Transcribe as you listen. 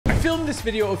filmed this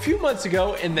video a few months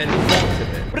ago and then vaulted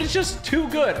it, but it's just too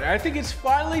good. I think it's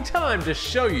finally time to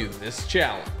show you this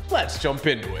challenge. Let's jump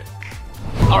into it.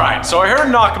 All right, so I heard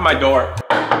a knock on my door.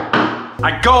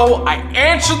 I go, I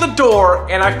answer the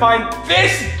door, and I find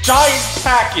this giant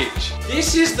package.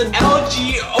 This is the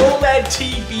LG OLED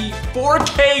TV,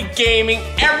 4K gaming,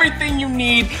 everything you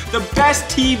need, the best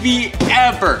TV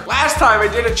ever. Last time I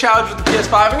did a challenge with the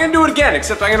PS5, I'm gonna do it again,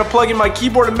 except I'm gonna plug in my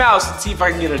keyboard and mouse and see if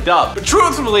I can get a dub. But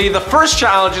truthfully, the first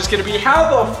challenge is gonna be how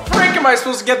the frick am I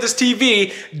supposed to get this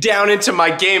TV down into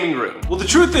my gaming room? Well, the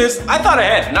truth is, I thought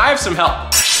ahead, and I have some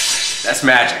help. That's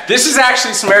magic. This is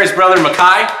actually Samari's brother,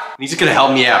 Makai, and he's gonna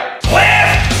help me out.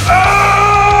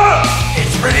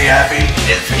 It's pretty heavy.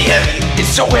 It's pretty heavy. It's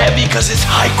so heavy because it's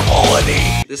high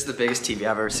quality. This is the biggest TV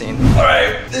I've ever seen. All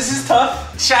right, this is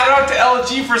tough. Shout out to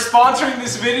LG for sponsoring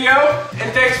this video,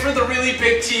 and thanks for the really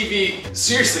big TV.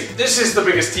 Seriously, this is the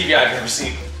biggest TV I've ever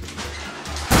seen.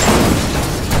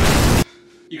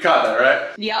 You caught that,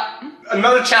 right? Yep.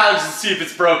 Another challenge to see if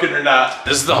it's broken or not.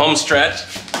 This is the home stretch.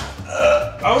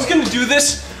 I was gonna do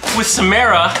this with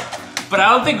Samara, but I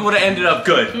don't think it would have ended up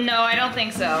good. No, I don't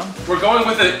think so. We're going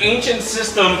with an ancient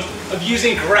system of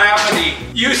using gravity.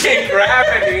 Using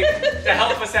gravity to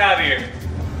help us out here.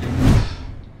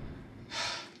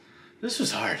 This was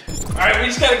hard. All right, we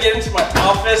just gotta get into my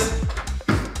office.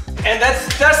 And that's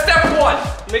step one.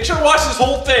 Make sure to watch this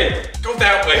whole thing. Go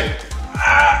that way.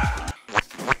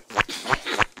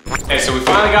 Okay, so we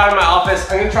finally got in my office.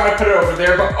 I'm gonna try to put it over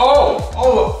there, but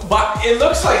but it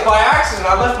looks like by accident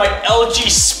I left my LG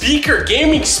speaker,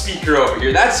 gaming speaker over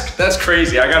here. That's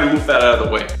crazy. I gotta move that out of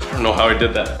the way. I don't know how I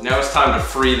did that. Now it's time to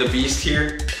free the beast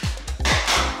here.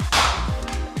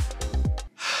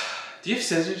 Do you have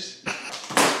scissors?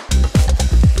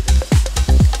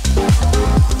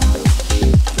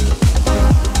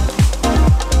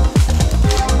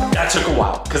 That took a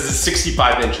while, because it's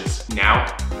 65 inches. Now,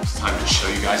 it's time to show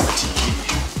you guys the TV.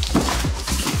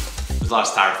 There's a lot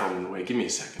of styrofoam in the way. Give me a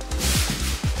second.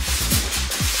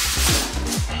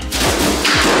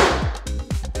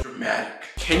 Dramatic.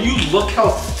 Can you look how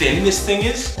thin this thing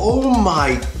is? Oh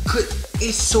my god,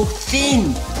 it's so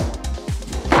thin.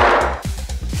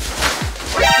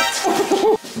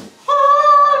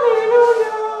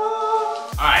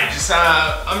 Alright,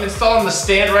 I'm installing the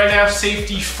stand right now,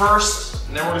 safety first,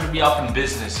 and then we're gonna be up in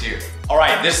business here.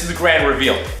 Alright, this is the grand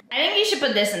reveal. I think you should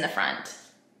put this in the front.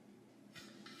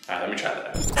 Alright, let me try that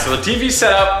out. So the TV's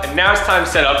set up, and now it's time to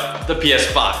set up the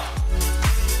PS5.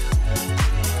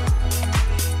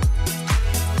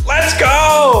 Let's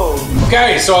go!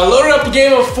 Okay, so I loaded up the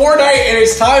game of Fortnite, and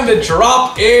it's time to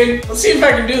drop in. Let's see if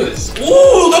I can do this.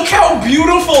 Ooh, look how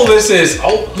beautiful this is.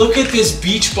 Oh, look at this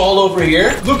beach ball over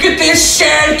here. Look at this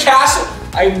sand castle.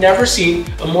 I've never seen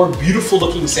a more beautiful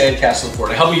looking sand castle in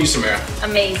Fortnite. How about you, Samara?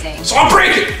 Amazing. So I'm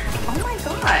breaking! Oh my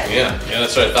god. Yeah,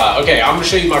 that's what I thought. Okay, I'm gonna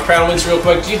show you my crown wins real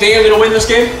quick. Do you think I'm gonna win this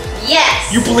game?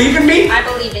 Yes. You believe in me? I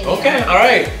believe in you. Okay, all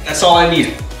right. That's all I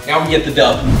needed. Now we get the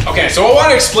dub. Okay, so I want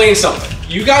to explain something.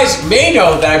 You guys may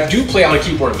know that I do play on a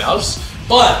keyboard and mouse,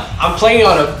 but I'm playing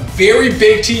on a very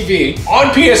big TV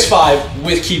on PS5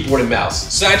 with keyboard and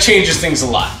mouse. So that changes things a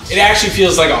lot. It actually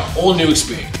feels like a whole new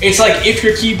experience. It's like if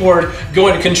your keyboard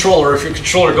going to controller, or if your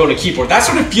controller going to keyboard. That's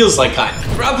what it feels like, kind of.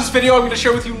 Throughout this video, I'm going to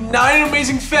share with you 9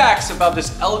 amazing facts about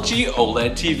this LG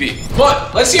OLED TV.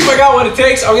 But let's see if I got what it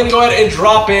takes. I'm going to go ahead and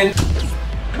drop in.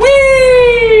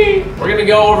 Whee! We're gonna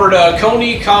go over to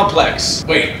Coney Complex.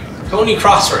 Wait, Coney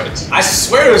Crossroads. I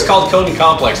swear it was called Coney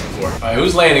Complex before. All right,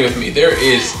 who's landing with me? There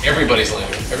is, everybody's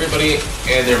landing. Everybody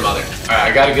and their mother. All right,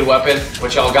 I got a good weapon.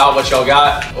 What y'all got, what y'all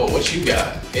got? Oh, what you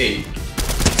got? Hey.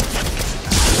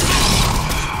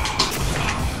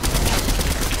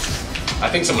 I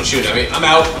think someone's shooting at me. I'm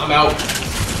out.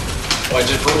 Oh, I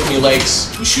just broke my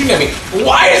legs. Who's shooting at me?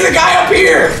 Why is the guy up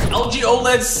here? LG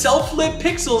OLED's self-lit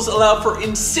pixels allow for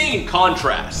insane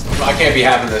contrast. I can't be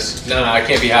having this. No, I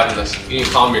can't be having this. You need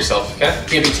to calm yourself, okay? You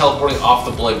can't be teleporting off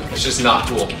the blimp. It's just not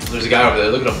cool. There's a guy over there.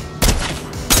 Look at him.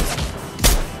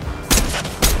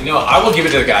 You know, I will give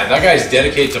it to the guy. That guy's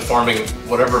dedicated to farming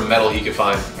whatever metal he could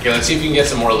find. Okay, let's see if we can get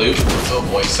some more loot. Oh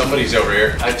boy, somebody's over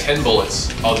here. I have 10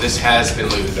 bullets. Oh, this has been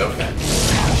looted. Okay.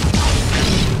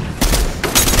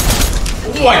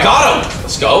 Oh, I got him!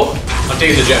 Let's go. I'm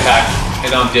taking the jetpack,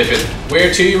 and I'm dipping.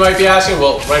 Where to, you might be asking?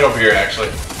 Well, right over here, actually.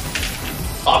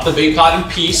 Pop the big pot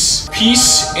in peace.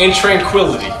 Peace and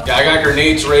tranquility. Yeah, I got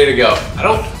grenades ready to go. I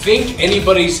don't think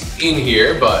anybody's in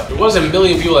here, but there was a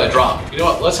million people that dropped. You know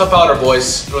what? Let's help out our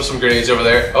boys. Throw some grenades over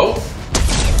there. Oh.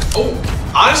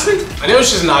 Honestly, I know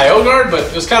it's just an IO guard, but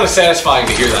it was kind of satisfying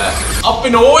to hear that. Up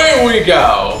and away we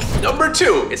go. Number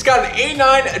 2, it's got an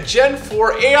A9 Gen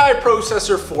 4 AI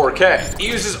processor 4K. It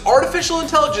uses artificial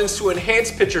intelligence to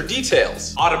enhance picture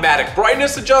details, automatic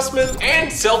brightness adjustment, and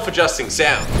self-adjusting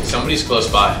sound. Somebody's close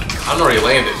by. I don't know where he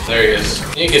landed. There he is.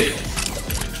 You can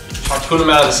harpoon him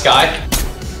out of the sky.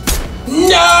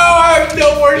 No, I have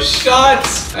no more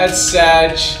shots. That's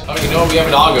sad. Oh, you know what? We have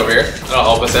an AUG over here. That'll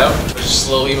help us out. Let's just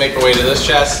slowly make our way to this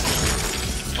chest.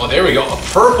 Oh, there we go. A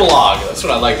purple AUG. That's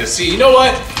what I'd like to see. You know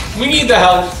what? We need the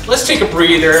help. Let's take a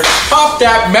breather. Pop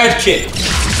that med kit.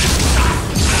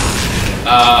 Did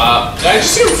I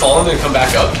just see him fall and then come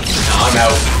back up? No, I'm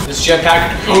out. This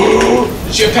jetpack.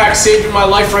 The jetpack saving my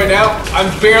life right now.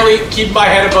 I'm barely keeping my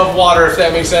head above water, if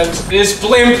that makes sense. This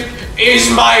blimp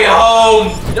is my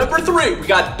home. Number 3, we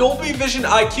got Dolby Vision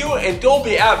IQ and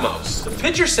Dolby Atmos. The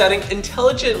picture setting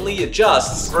intelligently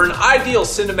adjusts for an ideal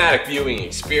cinematic viewing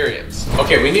experience.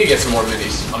 Okay, we need to get some more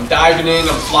minis. I'm diving in,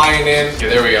 I'm flying in. Okay,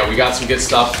 there we go. We got some good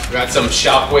stuff. We got some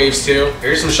shockwaves too.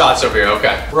 Here's some shots over here,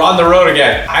 okay. We're on the road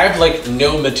again. I have like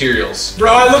no materials.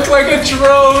 Bro, I look like a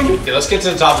drone. Okay, let's get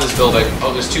to the top of this building.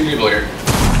 Oh, there's 2 people here.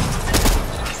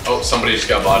 Oh, somebody just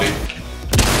got bodied.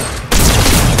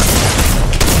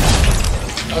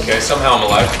 Okay, somehow I'm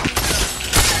alive.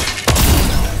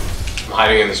 I'm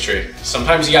hiding in this tree.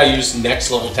 Sometimes you gotta use next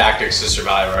level tactics to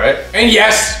survive, alright? And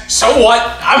yes, so what?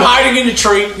 I'm hiding in the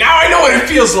tree. Now I know what it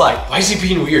feels like. Why is he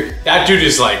being weird? That dude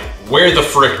is like, where the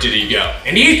frick did he go?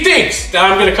 And he thinks that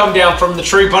I'm gonna come down from the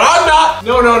tree, but I'm not.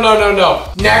 No, no, no, no,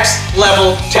 no. Next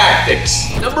level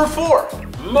tactics. Number 4,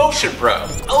 Motion Pro.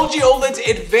 LG OLED's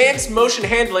advanced motion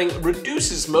handling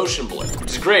reduces motion blur,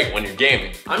 which is great when you're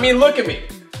gaming. I mean, look at me.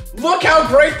 Look how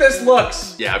great this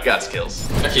looks. Yeah, I've got skills.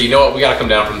 Okay, you know what? We gotta come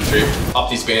down from the tree. Pop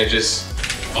these bandages.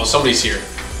 Oh, somebody's here.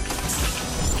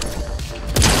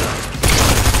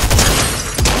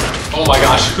 Oh my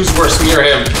gosh, who's worse, me or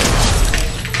him?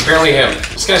 Apparently him.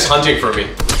 This guy's hunting for me.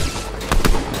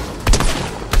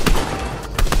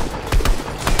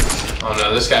 Oh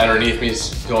no, this guy underneath me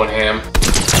is going ham.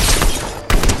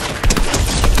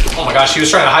 Oh my gosh, he was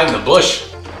trying to hide in the bush.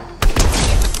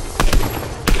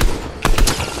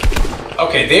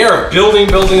 Okay, they are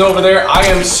building over there. I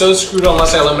am so screwed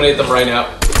unless I eliminate them right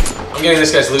now. I'm getting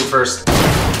this guy's loot first.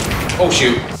 Oh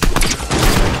shoot.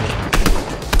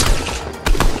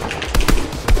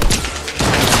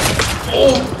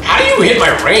 Oh, how do you hit my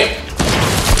ramp?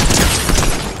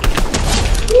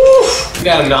 Woo, we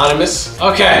got anonymous.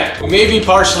 Okay, we may be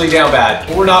partially down bad,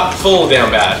 but we're not full down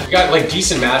bad. We got like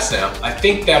decent mass now. I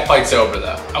think that fight's over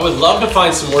though. I would love to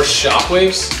find some more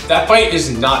shockwaves. That fight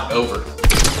is not over.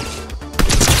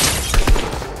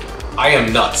 I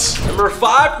am nuts. Number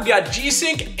 5, we got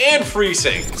G-Sync and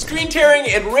FreeSync. Screen tearing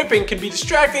and ripping can be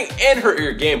distracting and hurt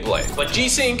your gameplay, but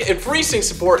G-Sync and FreeSync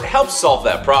support helps solve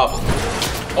that problem.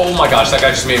 Oh my gosh, that guy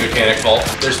just made me panic fall.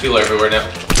 There's people everywhere now.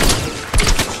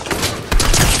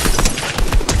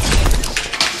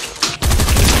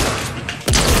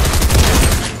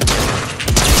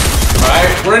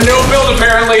 Alright, we're in no build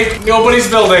apparently. Nobody's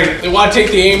building. They want to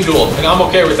take the aim duel, and I'm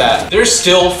okay with that. They're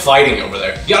still fighting over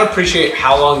there. You gotta appreciate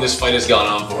how long this fight has gone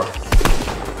on for.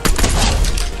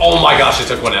 Oh my gosh, I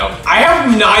took one out. I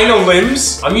have 9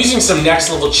 limbs. I'm using some next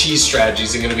level cheese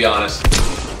strategies, I'm gonna be honest.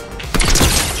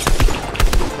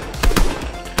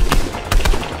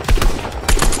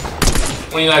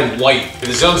 29 white.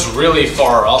 The zone's really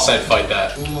far, else I'd fight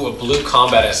that. Ooh, a blue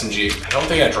combat SMG. I don't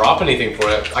think I drop anything for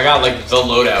it. I got like the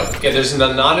loadout. Okay, there's an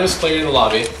anonymous player in the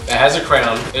lobby that has a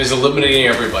crown and is eliminating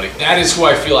everybody. That is who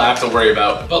I feel I have to worry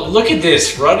about. But look at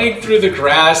this, running through the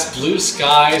grass, blue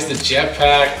skies, the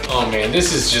jetpack. Oh man,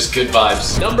 this is just good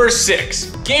vibes. Number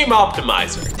 6, Game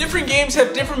Optimizer. Different games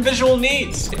have different visual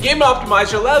needs. The Game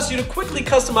Optimizer allows you to quickly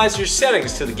customize your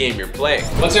settings to the game you're playing.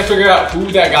 Once I figure out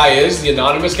who that guy is, the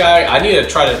anonymous guy, I need to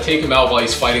try to take him out while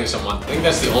he's fighting someone. I think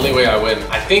that's the only way I win.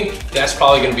 I think that's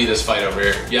probably gonna be this fight over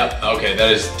here. Yep, okay,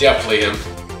 that is definitely him.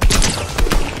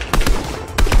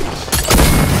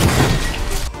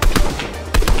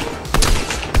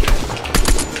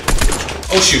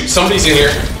 Oh shoot, somebody's in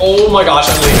here. Oh my gosh,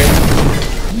 I'm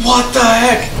leaving. What the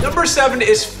heck? Number 7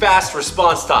 is fast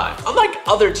response time. Unlike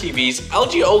other TVs,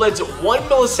 LG OLED's 1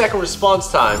 millisecond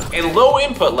response time and low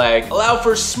input lag allow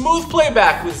for smooth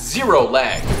playback with 0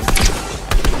 lag.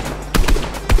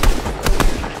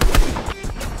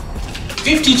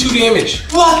 52 damage.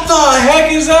 What the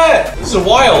heck is that? This is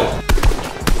wild.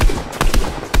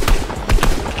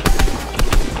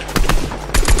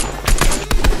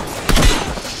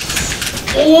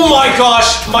 Oh my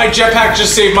gosh, my jetpack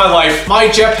just saved my life. My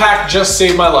jetpack just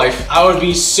saved my life. I would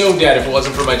be so dead if it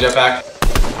wasn't for my jetpack.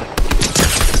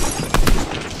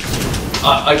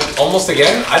 Almost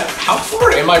again? How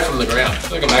far am I from the ground? I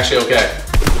feel like I'm actually okay.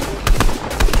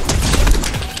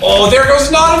 Oh, there goes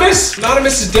Anonymous!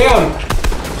 Anonymous is down.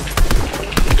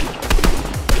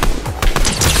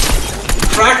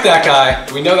 Crack that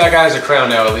guy. We know that guy has a crown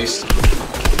now, at least.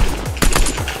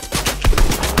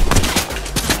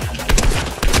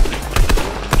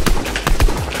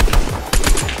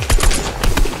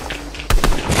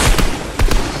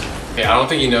 Okay, I don't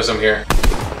think he knows I'm here.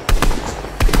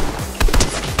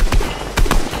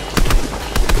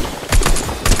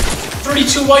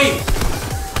 $32 white.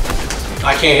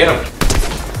 I can't hit him.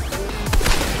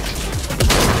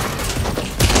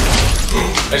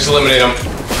 I just eliminate him.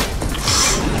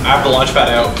 I have the launch pad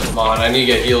out. Come on, I need to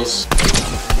get heals.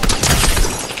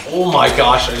 Oh my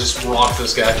gosh, I just rocked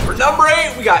this guy. For number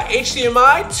 8, we got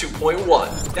HDMI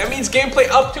 2.1. That means gameplay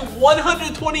up to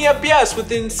 120 FPS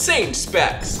with insane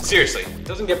specs. Seriously, it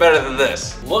doesn't get better than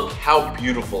this. Look how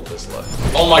beautiful this looks.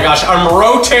 Oh my gosh, I'm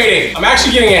rotating. I'm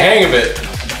actually getting a hang of it.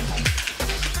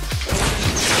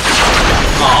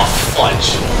 Oh,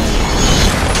 fudge.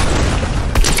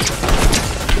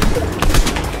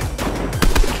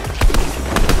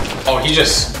 Oh, he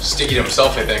just stickied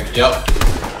himself, I think. Yep.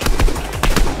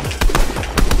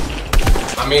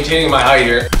 I'm maintaining my height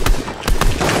here.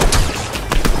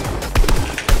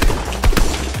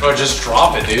 Oh, just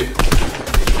drop it, dude.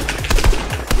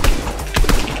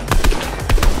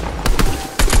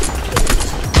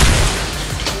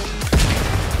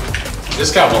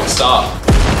 This guy won't stop.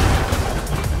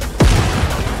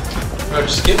 Bro,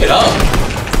 just give it up.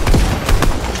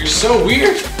 You're so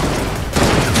weird.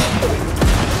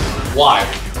 Why?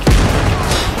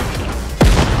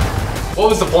 What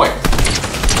was the point?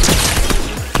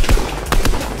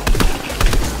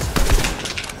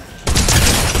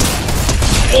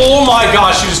 Oh my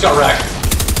gosh, you just got wrecked.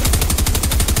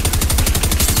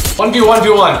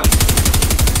 1v1v1.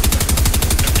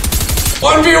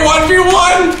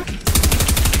 1v1v1!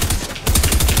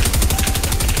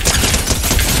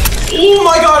 Oh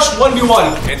my gosh,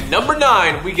 1v1. And number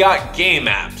 9, we got game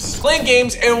apps. Playing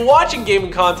games and watching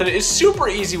gaming content is super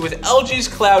easy with LG's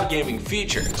cloud gaming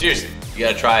feature. Seriously, you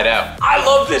gotta try it out. I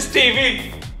love this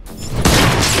TV.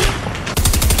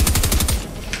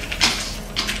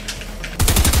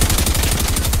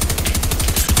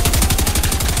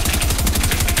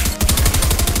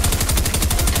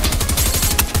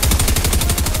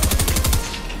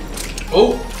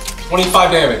 Oh,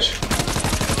 25 damage.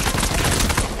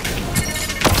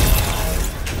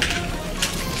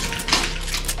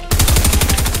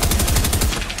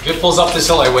 If it pulls up this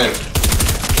hill, I win.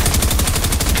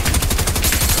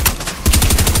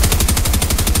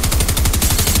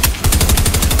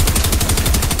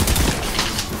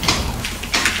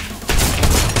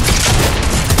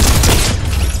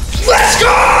 Let's go!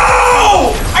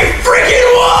 I freaking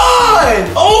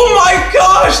won! Oh my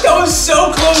gosh, that was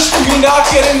so close to me not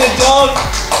getting the dunk.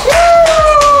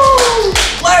 Woo!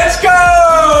 Let's go!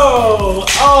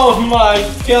 Oh my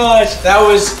gosh. That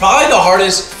was probably the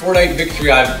hardest Fortnite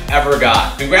victory I've ever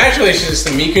got. Congratulations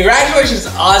to me, congratulations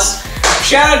to us.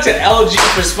 Shout out to LG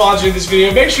for sponsoring this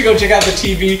video. Make sure you go check out the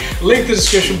TV, link in the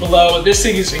description below. This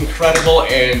thing is incredible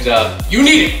and you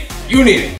need it, you need it.